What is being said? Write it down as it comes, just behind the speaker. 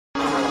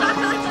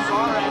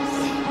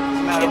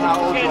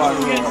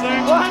Yes,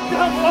 sir. What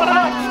the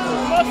fuck?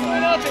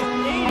 Muscling up at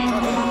 80.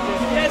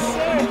 Yes,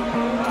 sir.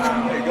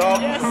 There you go.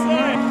 Yes,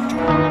 sir.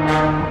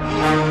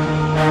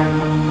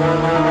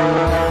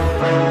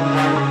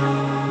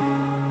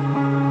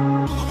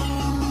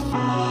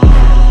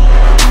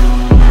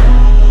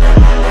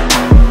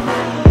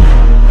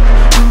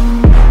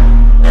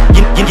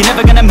 You're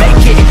never gonna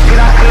make it.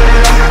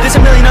 There's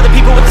a million other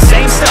people with the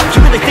same stuff.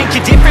 You really think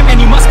you're different,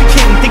 man, you must be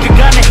kidding. Think you're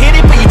gonna hit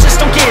it, but you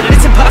just don't get it.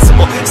 It's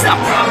impossible, it's not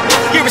probable.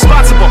 You're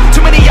irresponsible, too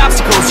many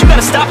obstacles. You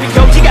gotta stop it,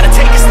 yo, you gotta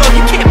take it slow.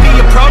 You can't be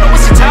a pro, don't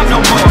waste your time no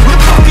more. Who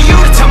the fuck are you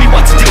to tell me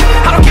what to do?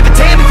 I don't give a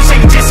damn if you say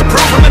you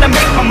disapprove. I'm gonna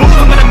make my move,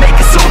 I'm gonna make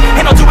it soon.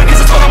 And I'll do it cause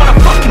it's what I wanna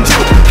fucking do.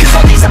 Cause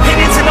all these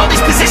opinions and all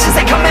these positions,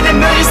 they come in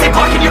millions, they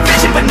blocking your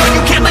vision. But no,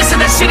 you can't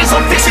listen, that shit is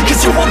all fiction.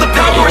 Cause you hold the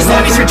power as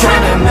long as you're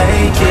trying to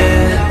make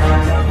it.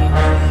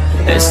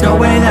 There's no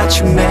way that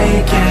you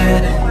make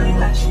it.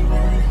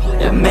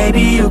 Yeah,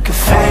 maybe you could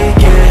fake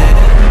it,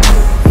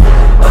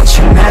 but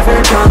you're never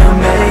gonna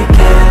make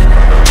it.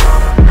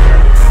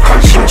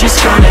 Aren't you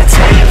just gonna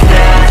take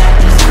that?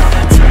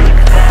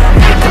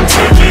 Make them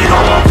take it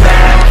all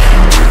back.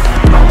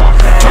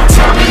 Don't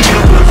tell me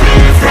you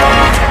believe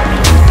that.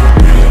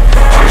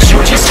 Aren't you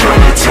just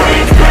gonna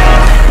take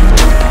that?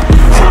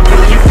 Or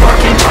will you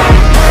fucking fight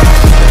back?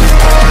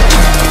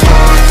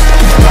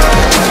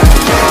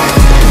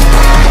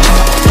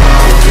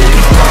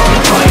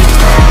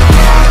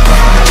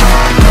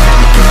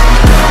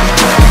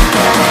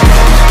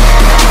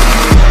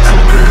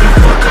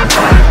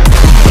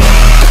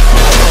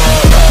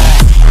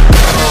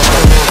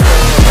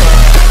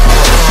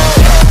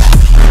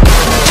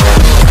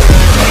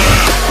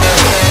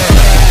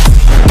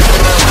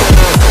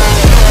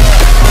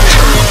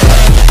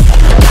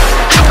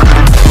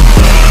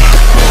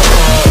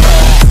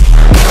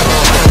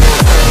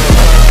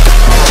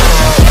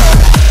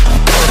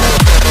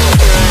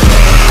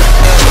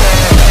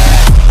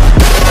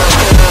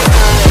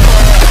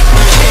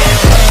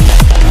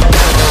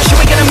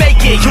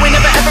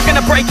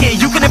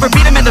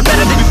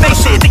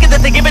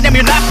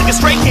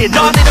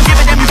 No, they don't give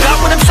a damn, you got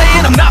what I'm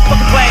saying? I'm not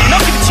fucking playing,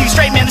 I'll give it to you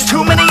straight, man. There's too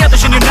many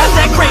others and you're not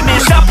that great,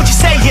 man. Stop what you're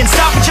saying,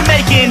 stop what you're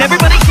making.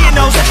 Everybody here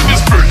knows that you're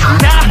just fake.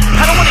 Nah,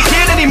 I don't wanna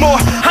hear it anymore.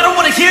 I don't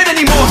wanna hear it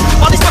anymore.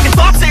 All these fucking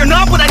thoughts, they are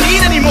not what I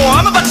need anymore.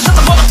 I'm about to shut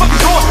the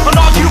motherfucking door on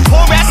all you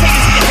poor ass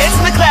haters with your heads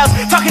in the clouds,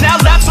 talking out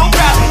loud so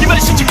proud. You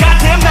better shut your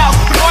goddamn mouth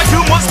before I do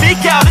more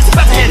speak out. It's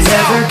about to head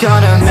south. Never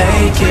gonna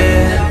make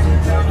it.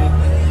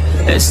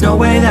 There's no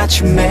way that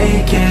you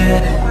make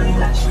it.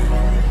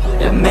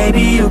 Yeah, maybe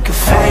you could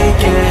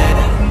fake it,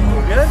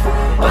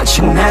 but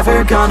you're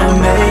never gonna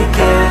make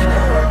it.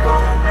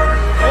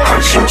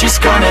 Aren't you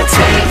just gonna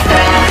take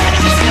that?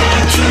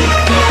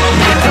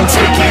 Make them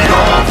take it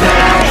all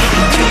back.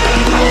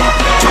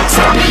 Don't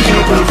tell me you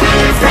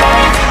believe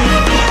that.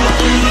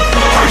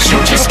 Aren't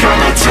you just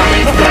gonna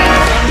take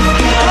that?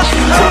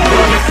 Or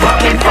will you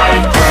fucking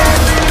fight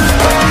back?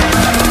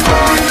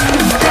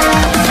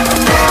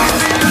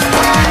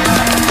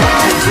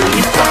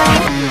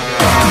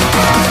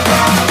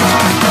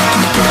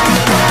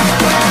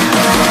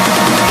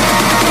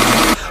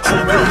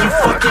 Will you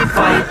fucking fucking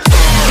fight?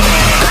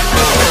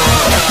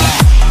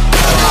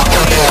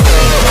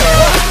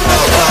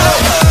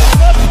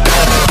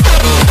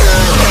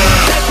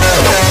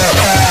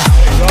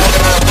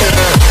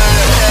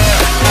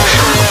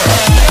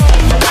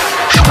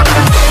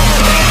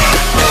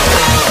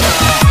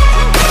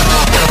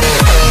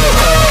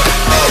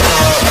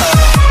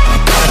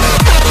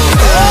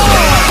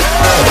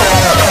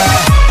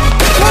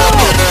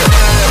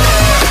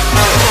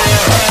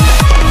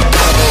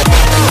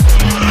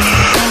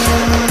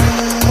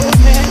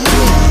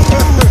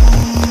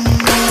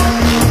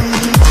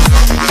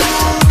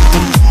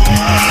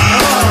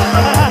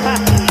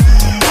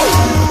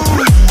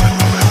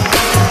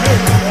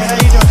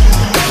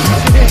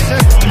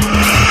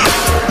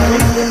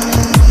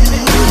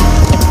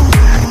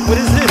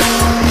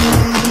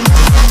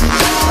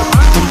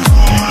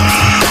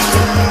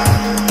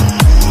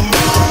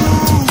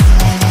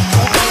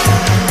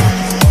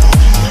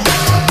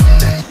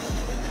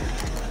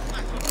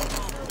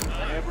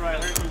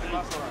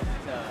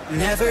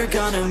 Never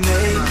gonna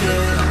make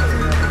it.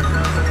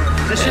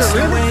 There's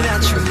no way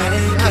that you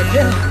make it.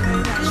 Yeah,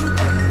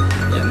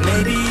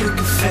 maybe you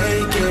can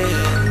fake it,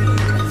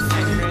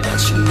 but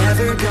you're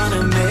never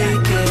gonna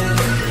make it.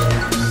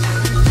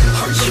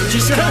 Aren't you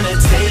just gonna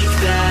take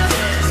that?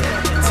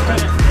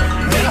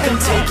 Make them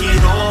take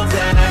it all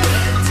back.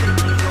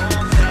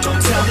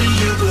 Don't tell me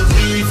you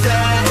believe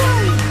that.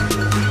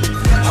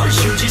 Aren't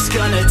you just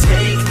gonna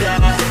take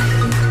that?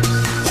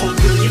 Or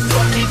will you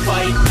fucking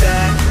fight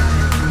back?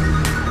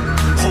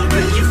 Or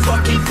will you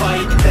fucking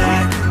fight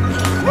back?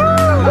 Or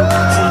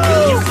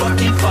will you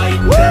fucking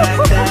fight back,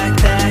 back,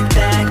 back,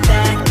 back,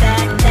 back,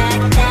 back, back,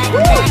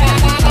 back,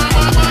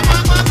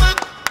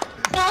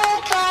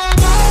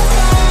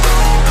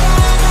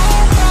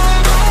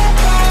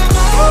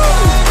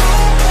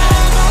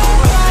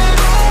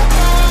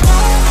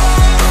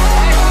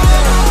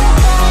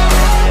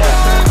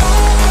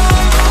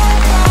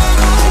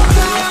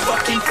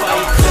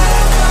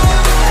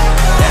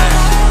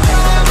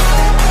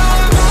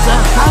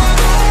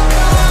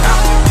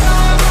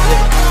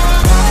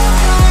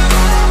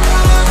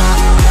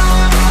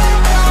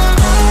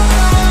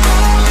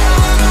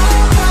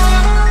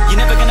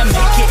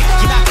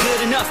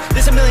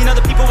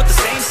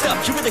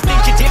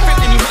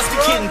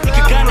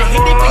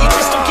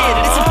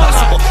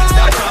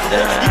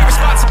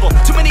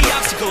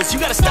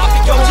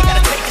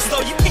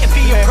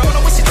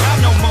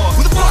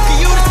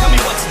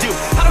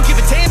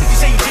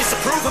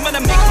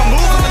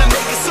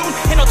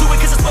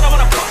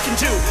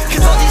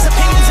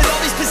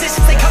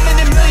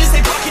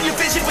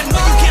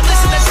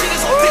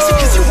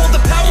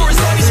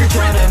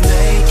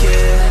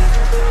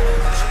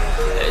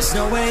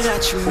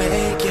 you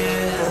make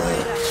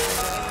it.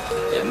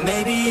 Yeah,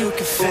 maybe you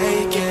can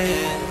fake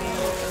it,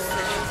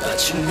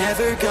 but you're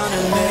never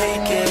gonna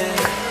make it.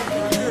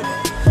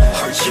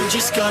 Are you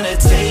just gonna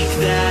take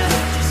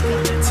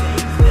that?